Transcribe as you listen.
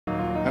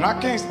And I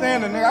can't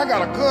stand it, nigga. I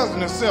got a cousin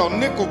that sell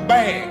nickel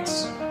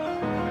bags.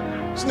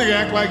 This nigga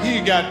act like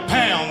he got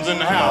pounds in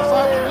the house.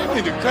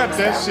 You need to cut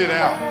that shit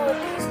out.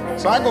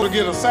 So I go to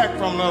get a sack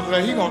from the other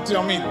day. He gonna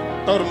tell me,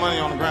 throw the money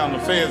on the ground, the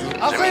feds.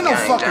 I say, ain't no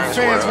fucking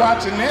feds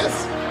watching this.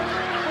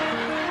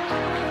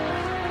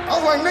 I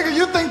was like, nigga,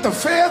 you think the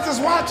feds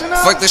is watching us?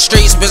 Fuck the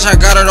streets, bitch, I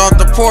got it off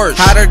the porch.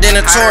 Hotter than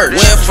a torch.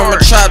 Went from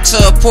a trap to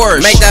a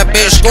Porch. Make that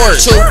bitch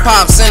scorch. 2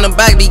 pops in the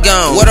back be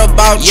gone. What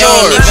about yours?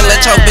 Don't even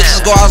let your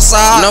bitches go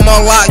outside. No more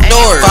locked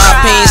doors.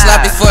 5 pins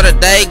slap before the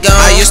day gone.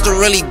 I used to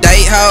really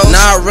date hoes.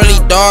 Now I really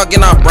dog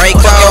and I break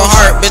hoes. Fuck your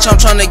heart, bitch, I'm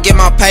tryna get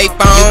my pay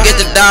phone. You get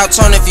the dial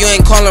tone if you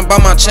ain't calling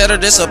by my cheddar,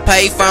 this a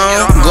pay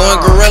phone.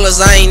 Going gorillas,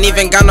 I ain't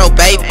even got no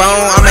bait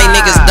on. I make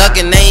niggas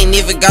ducking, they ain't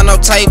even got no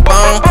tape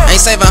on. Ain't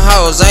saving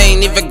hoes, I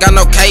ain't even got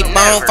no cape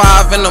on.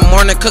 5 in the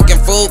morning cooking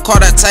food, call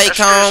that take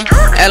home.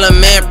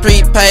 Element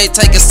prepaid,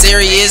 take it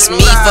serious.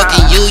 Me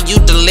fucking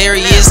you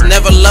delirious.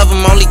 Never love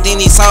them, only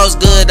thing these hoes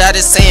good, I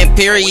just saying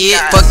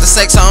period. Fuck the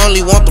sex, I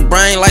only want the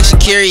brain like she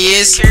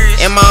curious.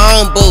 In my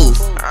own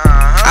booth,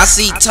 I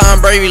see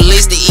Tom Brady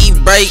release the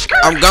E-break.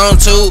 I'm gone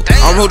too.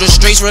 I'm who the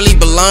streets really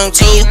belong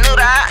to.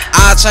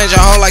 I change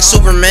a hoe like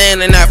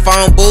Superman in that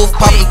phone booth.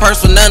 Poppin'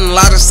 purse for nothing,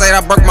 lot of say I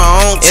broke my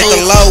own tooth. If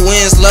the low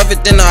winds love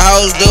it, then the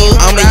hoes do.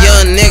 I'm a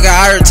young nigga,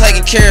 I heard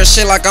taking care of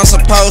shit like I'm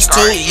supposed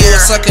to. You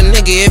a sucker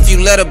nigga if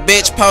you let a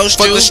bitch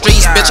post you. Fuck the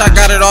streets, bitch, I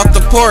got it off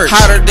the porch.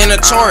 Hotter than a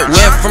torch.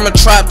 Went from a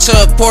trap to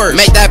a Porch.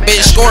 Make that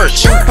bitch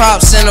scorch. 2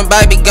 pops in the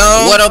baby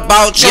gone. What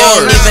about yours?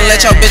 Don't even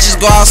let your bitches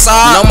go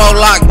outside. No more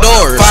locked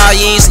doors. 5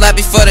 you ain't slap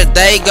before the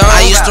day gone.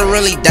 I used to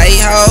really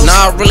date hoes.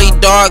 Now I really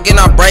dog and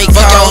I break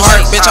hoes. Fuck your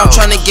heart, bitch, I'm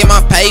tryna get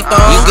my pay phone.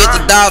 You get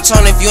the dial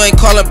tone if you ain't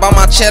calling by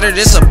my cheddar,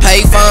 this a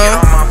pay phone.